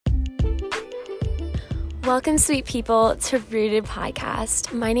Welcome, sweet people, to Rooted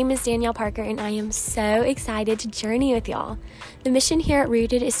Podcast. My name is Danielle Parker, and I am so excited to journey with y'all. The mission here at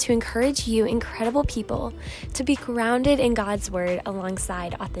Rooted is to encourage you, incredible people, to be grounded in God's Word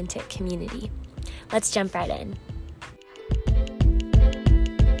alongside authentic community. Let's jump right in.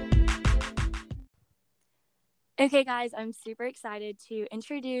 Okay, guys, I'm super excited to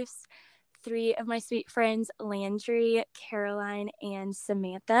introduce three of my sweet friends, Landry, Caroline, and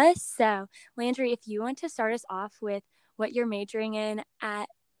Samantha. So, Landry, if you want to start us off with what you're majoring in at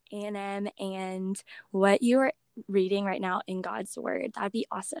A&M and what you are reading right now in God's Word, that'd be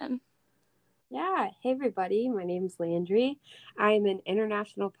awesome. Yeah. Hey, everybody. My name's Landry. I'm an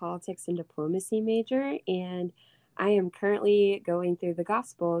international politics and diplomacy major, and I am currently going through the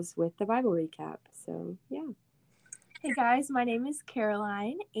Gospels with the Bible recap. So, yeah. Hey guys, my name is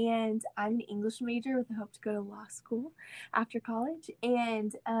Caroline, and I'm an English major with the hope to go to law school after college.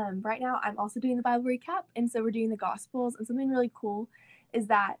 And right now I'm also doing the Bible recap, and so we're doing the Gospels. And something really cool is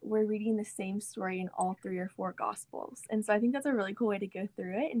that we're reading the same story in all 3 or 4 Gospels. And so I think that's a really cool way to go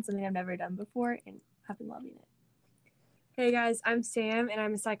through it, and something I've never done before, and I've been loving it. Hey guys, I'm Sam, and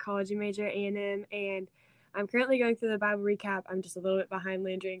I'm a psychology major at A&M, and I'm currently going through the Bible recap. I'm just a little bit behind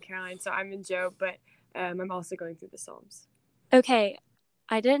Landry and Caroline, so I'm in Job, but I'm also going through the Psalms. Okay,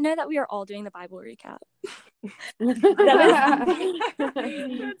 I didn't know that we are all doing the Bible recap.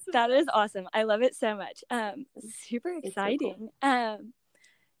 That is awesome. I love it so much. Super exciting. So cool.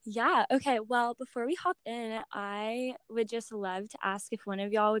 Yeah. Okay. Well, before we hop in, I would just love to ask if one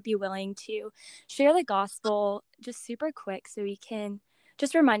of y'all would be willing to share the gospel just super quick so we can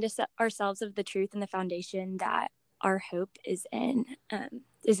just remind ourselves of the truth and the foundation that our hope is in.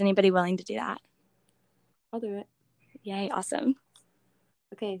 Is anybody willing to do that? I'll do it. Yay. Awesome.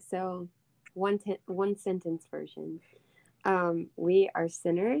 Okay. So one sentence version. We are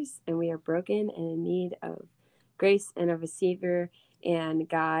sinners, and we are broken and in need of grace and of a Savior. And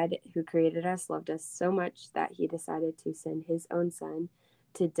God, who created us, loved us so much that he decided to send his own son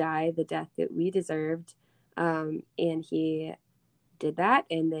to die the death that we deserved. And he did that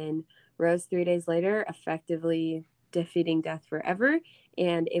and then rose 3 days later, effectively defeating death forever.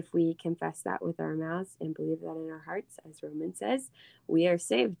 And if we confess that with our mouths and believe that in our hearts, as Romans says, we are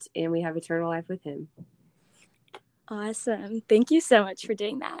saved and we have eternal life with him. Awesome. Thank you so much for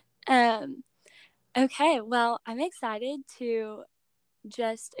doing that. Okay, well, I'm excited to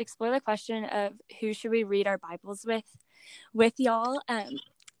just explore the question of who should we read our Bibles with y'all,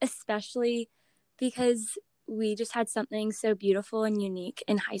 especially because we just had something so beautiful and unique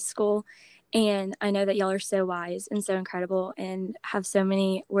in high school. And I know that y'all are so wise and so incredible and have so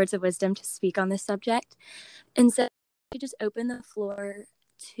many words of wisdom to speak on this subject. And so we just open the floor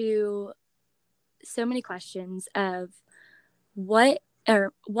to so many questions of what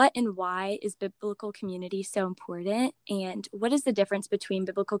and why is biblical community so important, and what is the difference between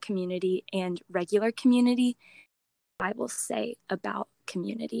biblical community and regular community? What does the Bible say about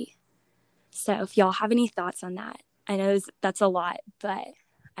community? So if y'all have any thoughts on that, I know that's a lot, but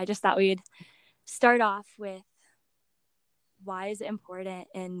I just thought we'd start off with why is it important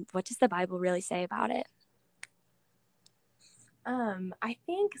and what does the Bible really say about it? I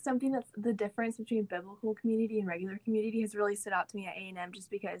think something that's the difference between biblical community and regular community has really stood out to me at A&M,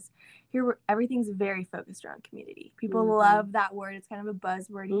 just because here everything's very focused around community. People love that word. It's kind of a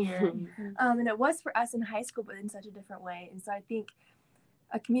buzzword here. And it was for us in high school, but in such a different way. And so I think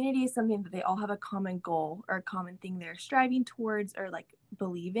a community is something that they all have a common goal or a common thing they're striving towards or like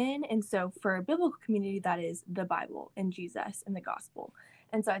believe in. And so for a biblical community, that is the Bible and Jesus and the gospel.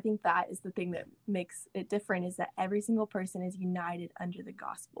 And so I think that is the thing that makes it different, is that every single person is united under the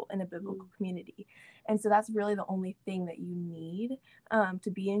gospel in a biblical community. And so that's really the only thing that you need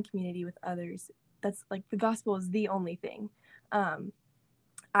to be in community with others. That's like the gospel is the only thing.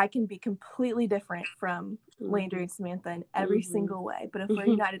 I can be completely different from Landry and Samantha in every single way. But if we're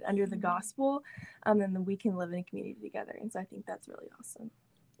united under the gospel, then we can live in a community together. And so I think that's really awesome.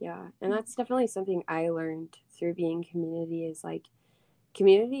 Yeah. And that's definitely something I learned through being community, is like,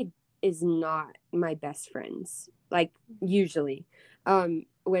 community is not my best friends, like usually,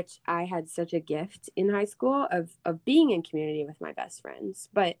 which I had such a gift in high school of being in community with my best friends.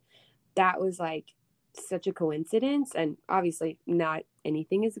 But that was like such a coincidence. And obviously not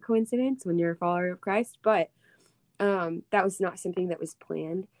anything is a coincidence when you're a follower of Christ, but that was not something that was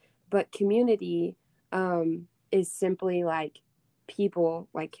planned. But community is simply like people,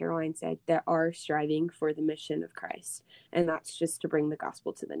 like Caroline said, that are striving for the mission of Christ. And that's just to bring the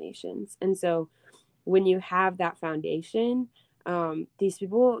gospel to the nations. And so when you have that foundation, these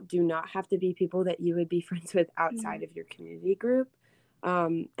people do not have to be people that you would be friends with outside of your community group.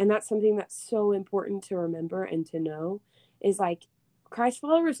 And that's something that's so important to remember and to know, is like Christ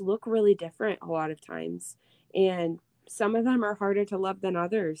followers look really different a lot of times. And some of them are harder to love than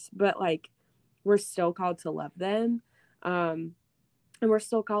others, but like we're still called to love them. And we're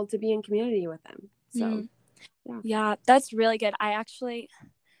still called to be in community with them. So, yeah, that's really good. I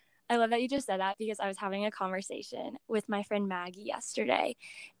love that you just said that, because I was having a conversation with my friend Maggie yesterday,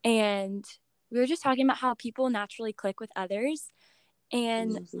 and we were just talking about how people naturally click with others.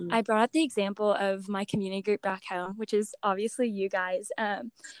 And I brought up the example of my community group back home, which is obviously you guys.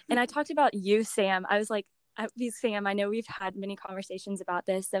 And I talked about you, Sam. I was like, Sam, I know we've had many conversations about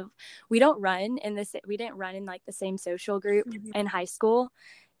this. So we didn't run in like the same social group in high school,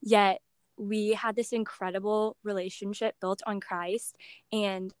 yet we had this incredible relationship built on Christ.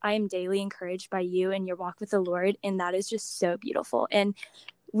 And I am daily encouraged by you and your walk with the Lord. And that is just so beautiful. And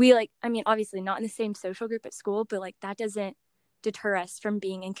we obviously not in the same social group at school, but like that doesn't deter us from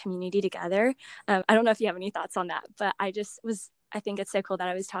being in community together. I don't know if you have any thoughts on that, but I think it's so cool that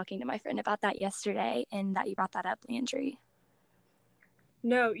I was talking to my friend about that yesterday, and that you brought that up, Landry.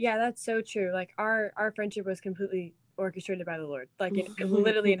 No, yeah, that's so true. Like our friendship was completely orchestrated by the Lord, like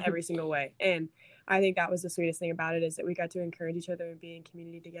literally in every single way. And I think that was the sweetest thing about it, is that we got to encourage each other and be in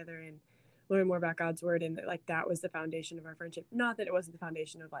community together and learn more about God's word. And like that was the foundation of our friendship. Not that it wasn't the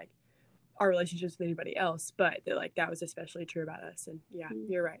foundation of like our relationships with anybody else, but that was especially true about us. And yeah,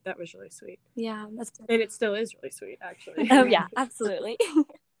 you're right, that was really sweet. Yeah, and it still is really sweet, actually. Oh yeah, absolutely.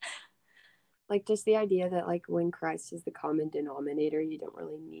 Like just the idea that like when Christ is the common denominator, you don't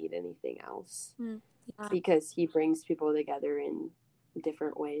really need anything else, because he brings people together in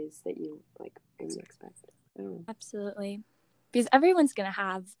different ways that you like wouldn't expect. Absolutely, because everyone's gonna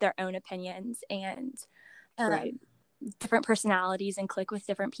have their own opinions and right. different personalities and click with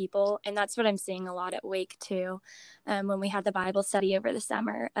different people. And that's what I'm seeing a lot at Wake too. When we had the Bible study over the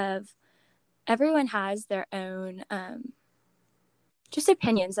summer, of everyone has their own just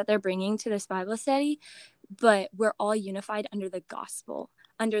opinions that they're bringing to this Bible study, but we're all unified under the gospel,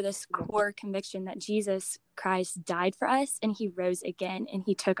 under this core conviction that Jesus Christ died for us, and he rose again, and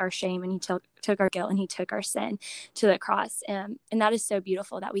he took our shame, and he took our guilt, and he took our sin to the cross. And that is so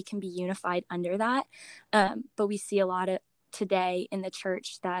beautiful that we can be unified under that. But we see a lot of today in the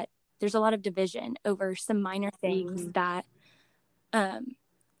church that there's a lot of division over some minor things that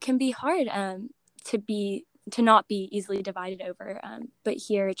can be hard to not be easily divided over. But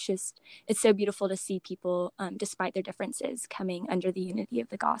here it's so beautiful to see people, despite their differences, coming under the unity of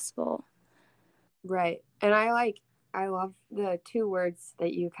the gospel. Right. And I love the two words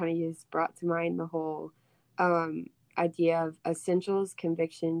that you kind of used, brought to mind the whole idea of essentials,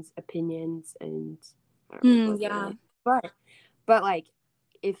 convictions, opinions, and but like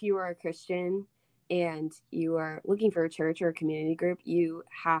if you are a Christian and you are looking for a church or a community group, you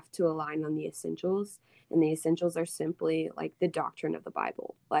have to align on the essentials. And the essentials are simply like the doctrine of the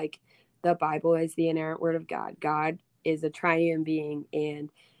Bible. Like the Bible is the inerrant word of God. God is a triune being, and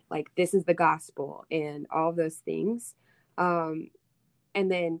like this is the gospel and all of those things. And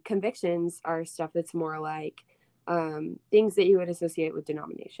then convictions are stuff that's more like things that you would associate with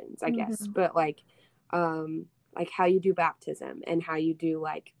denominations, I guess. But like how you do baptism and how you do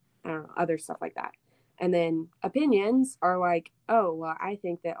like, I don't know, other stuff like that. And then opinions are like, oh, well, I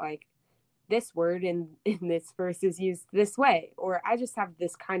think that like this word in this verse is used this way, or I just have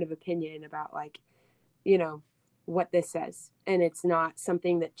this kind of opinion about like, you know, what this says. And it's not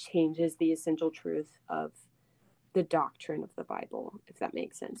something that changes the essential truth of the doctrine of the Bible, if that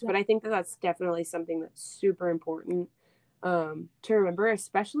makes sense. But I think that that's definitely something that's super important to remember,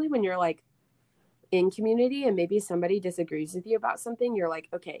 especially when you're like in community and maybe somebody disagrees with you about something. You're like,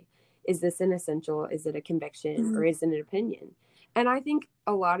 okay, is this an essential? Is it a conviction? Or is it an opinion? And I think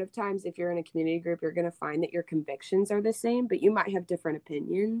a lot of times if you're in a community group, you're going to find that your convictions are the same, but you might have different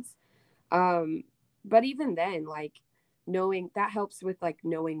opinions. But even then, like knowing that helps with like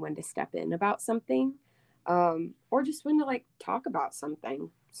knowing when to step in about something, or just when to like talk about something.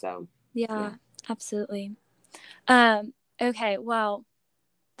 So yeah. Absolutely. Okay, well,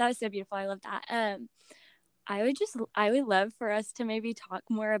 that was so beautiful. I love that. I would love for us to maybe talk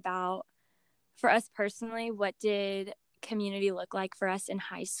more about, for us personally, what did community look like for us in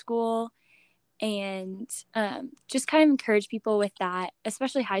high school, and just kind of encourage people with that,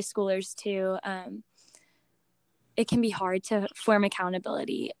 especially high schoolers too. It can be hard to form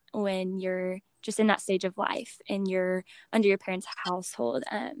accountability when you're just in that stage of life and you're under your parents' household.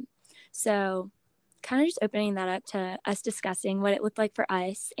 So kind of just opening that up to us discussing what it looked like for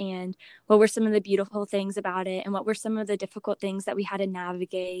us, and what were some of the beautiful things about it, and what were some of the difficult things that we had to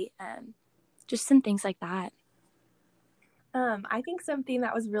navigate. Just some things like that. I think something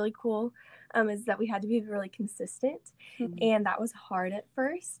that was really cool is that we had to be really consistent, and that was hard at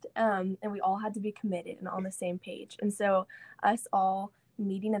first. And we all had to be committed and on the same page. And so us all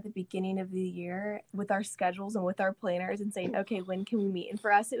meeting at the beginning of the year with our schedules and with our planners and saying, okay, when can we meet? And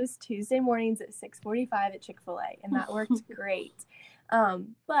for us, it was Tuesday mornings at 6:45 at Chick-fil-A, and that worked great.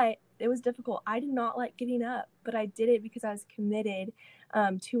 But it was difficult. I did not like getting up, but I did it because I was committed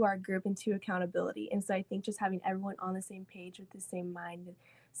to our group and to accountability. And so I think just having everyone on the same page with the same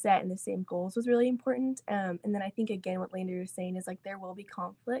mindset and the same goals was really important. And then I think, again, what Landry was saying is like there will be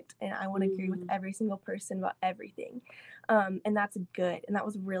conflict, and I want to agree with every single person about everything. And that's good. And that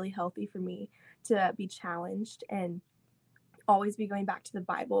was really healthy for me to be challenged and always be going back to the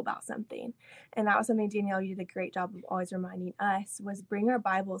Bible about something. And that was something, Danielle, you did a great job of always reminding us, was bring our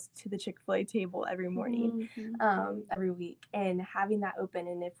Bibles to the Chick-fil-A table every morning, every week, and having that open.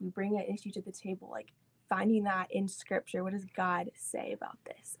 And if we bring an issue to the table, like finding that in scripture, what does God say about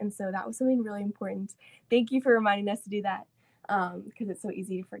this? And so that was something really important. Thank you for reminding us to do that, because it's so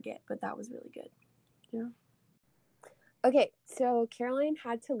easy to forget, but that was really good. Yeah. Okay, so Caroline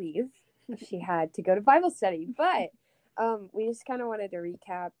had to leave. She had to go to Bible study, but we just kind of wanted to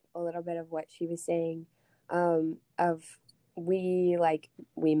recap a little bit of what she was saying. We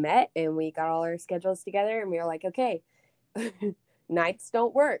met and we got all our schedules together, and we were like, okay, nights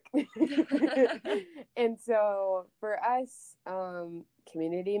don't work. And so for us,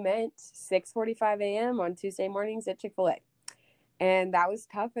 community meant 6:45 a.m. on Tuesday mornings at Chick-fil-A. And that was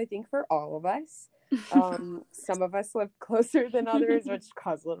tough, I think, for all of us. Some of us lived closer than others, which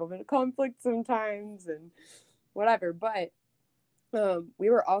caused a little bit of conflict sometimes and whatever. But we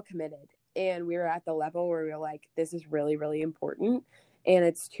were all committed, and we were at the level where we were like, this is really, really important, and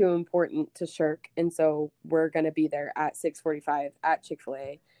it's too important to shirk. And so we're going to be there at 6:45 at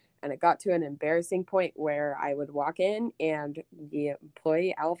Chick-fil-A. And it got to an embarrassing point where I would walk in, and the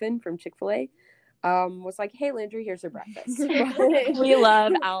employee, Alvin from Chick-fil-A, was like, hey, Landry, here's your breakfast. We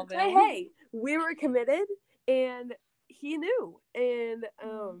love Alvin. But hey, we were committed, and he knew. And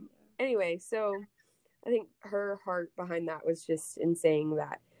anyway, so I think her heart behind that was just in saying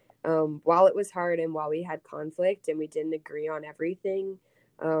that while it was hard and while we had conflict and we didn't agree on everything,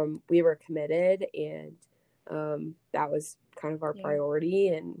 we were committed, and that was kind of our priority.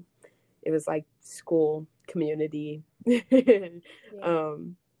 And it was like school, community, and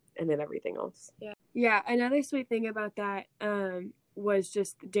then everything else. Yeah. Another sweet thing about that was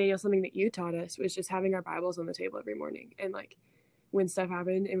just, Daniel, something that you taught us was just having our Bibles on the table every morning. And like when stuff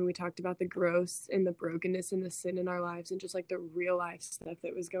happened and we talked about the gross and the brokenness and the sin in our lives and just like the real life stuff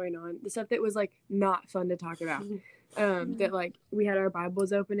that was going on, the stuff that was like not fun to talk about, that like we had our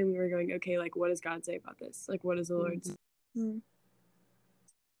Bibles open and we were going, okay, like what does God say about this? Like what does the Lord say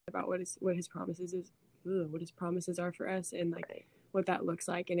about what his promises is, what his promises are for us, and like what that looks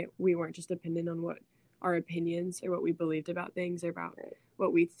like. And we weren't just dependent on what our opinions or what we believed about things or about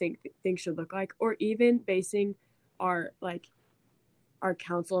what we think things should look like, or even basing our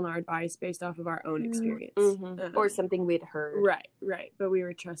counsel and our advice based off of our own experience or something we'd heard. Right. But we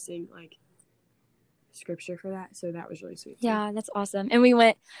were trusting like scripture for that. So that was really sweet. Yeah, that's awesome. And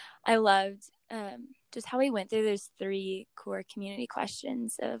I loved just how we went through those 3 core community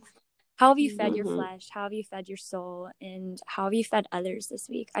questions of how have you fed your flesh, how have you fed your soul, and how have you fed others this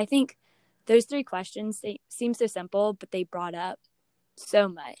week. I think those 3 questions, they seem so simple, but they brought up so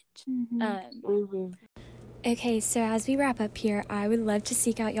much. Okay, so as we wrap up here, I would love to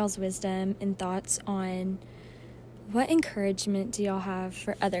seek out y'all's wisdom and thoughts on what encouragement do y'all have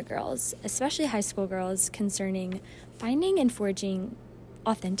for other girls, especially high school girls, concerning finding and forging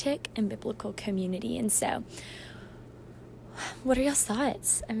authentic and biblical community. And so, what are y'all's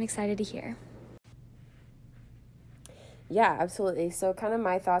thoughts? I'm excited to hear. Yeah, absolutely. So kind of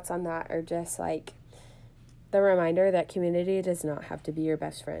my thoughts on that are just like the reminder that community does not have to be your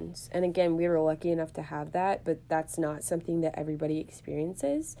best friends. And again, we were lucky enough to have that, but that's not something that everybody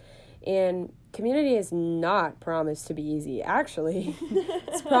experiences. And community is not promised to be easy. Actually,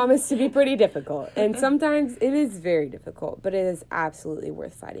 it's promised to be pretty difficult. And sometimes it is very difficult, but it is absolutely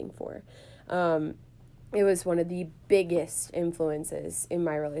worth fighting for. It was one of the biggest influences in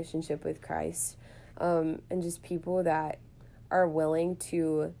my relationship with Christ. And just people that are willing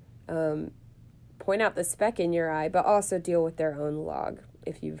to point out the speck in your eye, but also deal with their own log,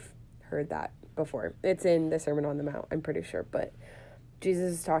 if you've heard that before. It's in the Sermon on the Mount, I'm pretty sure. But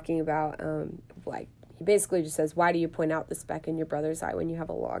Jesus is talking about, he basically just says, why do you point out the speck in your brother's eye when you have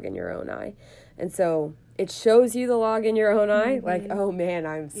a log in your own eye? And so it shows you the log in your own eye, like, oh man,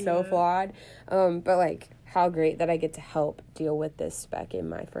 I'm so flawed. But like, how great that I get to help deal with this speck in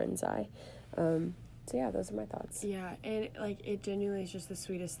my friend's eye. So yeah, those are my thoughts. Yeah, and like it genuinely is just the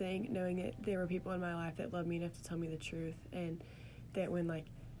sweetest thing knowing that there were people in my life that loved me enough to tell me the truth, and that when like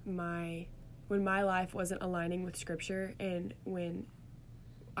my life wasn't aligning with scripture, and when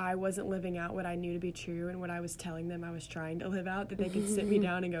I wasn't living out what I knew to be true and what I was telling them I was trying to live out, that they could sit me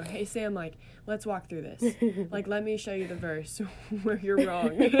down and go, hey Sam, like, let's walk through this. Like, let me show you the verse where you're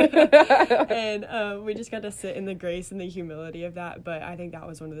wrong. And we just got to sit in the grace and the humility of that. But I think that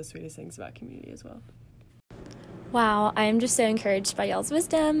was one of the sweetest things about community as well. Wow, I am just so encouraged by y'all's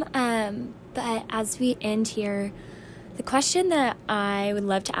wisdom. But as we end here, the question that I would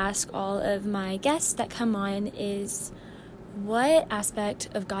love to ask all of my guests that come on is, what aspect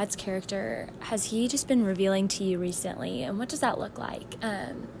of God's character has he just been revealing to you recently, and what does that look like?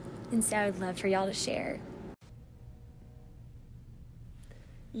 And so I would love for y'all to share.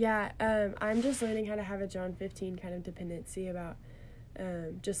 Yeah, I'm just learning how to have a John 15 kind of dependency about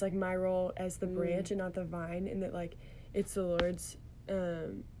just like my role as the branch and not the vine, and that like it's the Lord's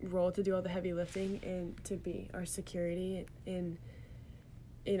role to do all the heavy lifting and to be our security in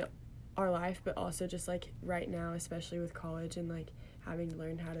our life, but also just like right now, especially with college and like having to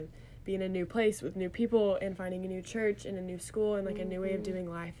learn how to be in a new place with new people and finding a new church and a new school and like a new way of doing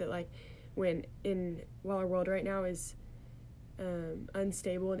life, that like while our world right now is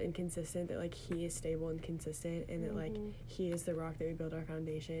unstable and inconsistent, that like he is stable and consistent, and that like he is the rock that we build our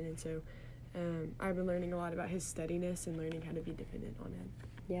foundation. And so I've been learning a lot about his steadiness and learning how to be dependent on him.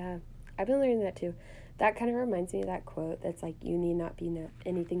 Yeah, I've been learning that too. That kind of reminds me of that quote that's like, you need not be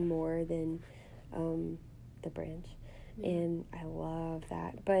anything more than the branch. Yeah. And I love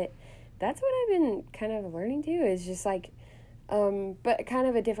that. But that's what I've been kind of learning too, is just like, but kind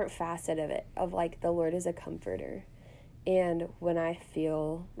of a different facet of it, of like the Lord is a comforter. And when I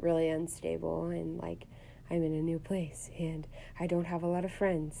feel really unstable and like I'm in a new place and I don't have a lot of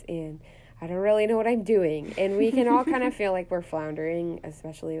friends and I don't really know what I'm doing, and we can all kind of feel like we're floundering,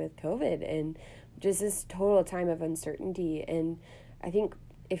 especially with COVID and just this total time of uncertainty. And I think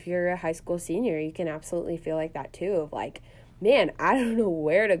if you're a high school senior, you can absolutely feel like that too, of like, man, I don't know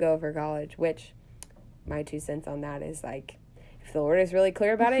where to go for college, which my 2 cents on that is like, if the Lord is really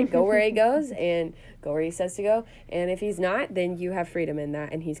clear about it, go where he goes and go where he says to go. And if he's not, then you have freedom in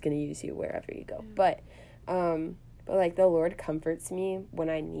that, and he's going to use you wherever you go. But like the Lord comforts me when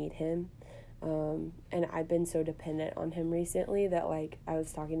I need him. And I've been so dependent on him recently that like I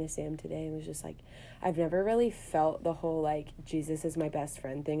was talking to Sam today and was just like, I've never really felt the whole like Jesus is my best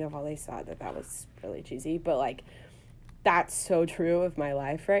friend thing. I've always thought that was really cheesy, but like that's so true of my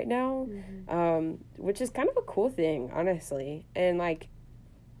life right now, which is kind of a cool thing, honestly. And like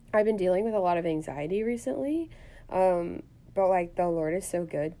I've been dealing with a lot of anxiety recently, but like the Lord is so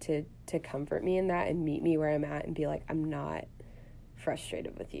good to comfort me in that and meet me where I'm at and be like, I'm not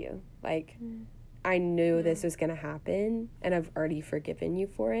frustrated with you. Like, I knew this was going to happen, and I've already forgiven you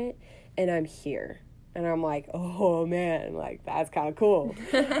for it, and I'm here. And I'm like, oh, man, like, that's kind of cool.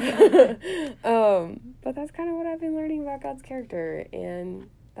 But that's kind of what I've been learning about God's character, and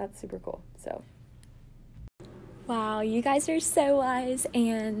that's super cool, so. Wow, you guys are so wise,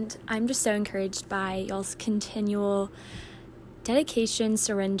 and I'm just so encouraged by y'all's continual dedication,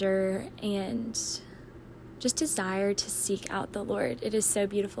 surrender, and just desire to seek out the Lord. It is so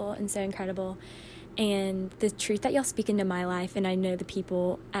beautiful and so incredible. And the truth that y'all speak into my life, and I know the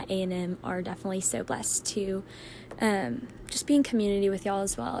people at A&M are definitely so blessed to just be in community with y'all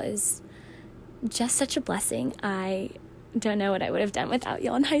as well, is just such a blessing. I don't know what I would have done without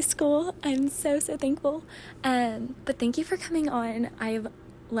y'all in high school. I'm so thankful. But thank you for coming on. I've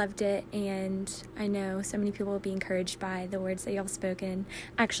loved it, and I know so many people will be encouraged by the words that y'all have spoken.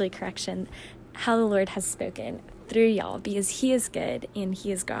 Actually, correction, how the Lord has spoken through y'all, because he is good and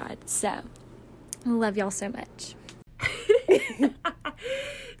he is God. So I love y'all so much.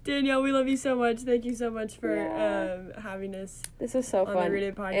 Danielle, we love you so much. Thank you so much for having us. This was so on fun. the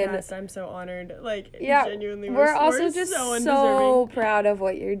Rooted podcast. I'm so honored. Like, yeah, genuinely, we're also just so proud of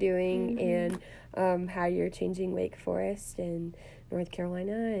what you're doing, and how you're changing Wake Forest and North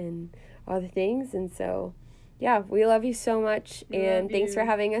Carolina and all the things. And so, yeah, we love you so much, and thanks for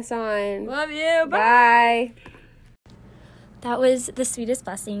having us on. Love you. Bye. That was the sweetest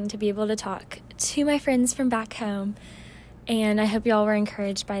blessing to be able to talk to my friends from back home, and I hope y'all were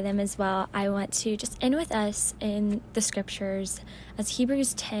encouraged by them as well. I want to just end with us in the scriptures, as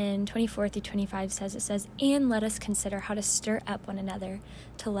Hebrews 10:24-25 says. It says, "And let us consider how to stir up one another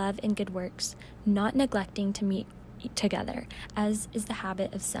to love and good works, not neglecting to meet together, as is the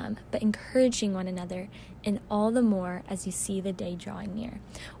habit of some, but encouraging one another, and all the more as you see the day drawing near."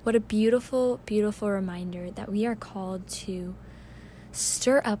 What a beautiful, beautiful reminder that we are called to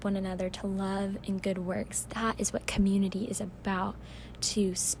stir up one another to love and good works. That is what community is about,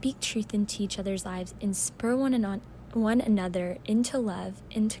 to speak truth into each other's lives and spur one another into love,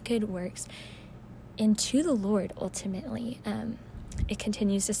 into good works, and to the Lord ultimately. It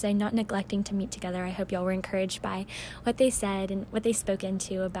continues to say, not neglecting to meet together. I hope y'all were encouraged by what they said and what they spoke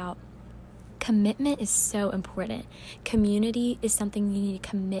into about commitment is so important. Community is something you need to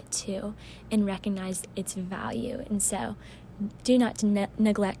commit to and recognize its value. And so do not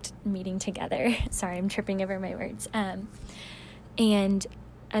neglect meeting together. Sorry, I'm tripping over my words. And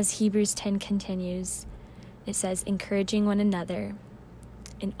as Hebrews 10 continues, it says, encouraging one another,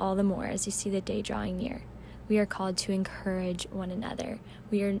 and all the more as you see the day drawing near. We are called to encourage one another.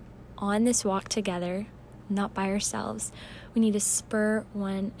 We are on this walk together, not by ourselves. We need to spur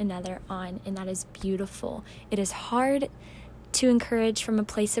one another on, and that is beautiful. It is hard to encourage from a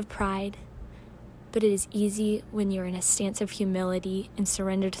place of pride, but it is easy when you're in a stance of humility and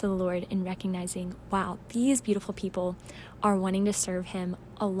surrender to the Lord and recognizing, wow, these beautiful people are wanting to serve Him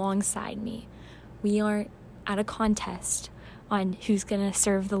alongside me. We aren't at a contest on who's going to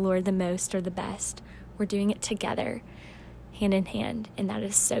serve the Lord the most or the best. We're doing it together, hand in hand, and that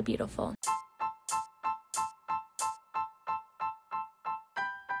is so beautiful.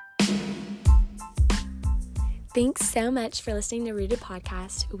 Thanks so much for listening to Rooted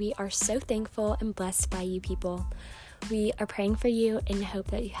Podcast. We are so thankful and blessed by you people. We are praying for you and hope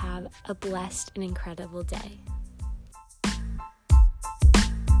that you have a blessed and incredible day.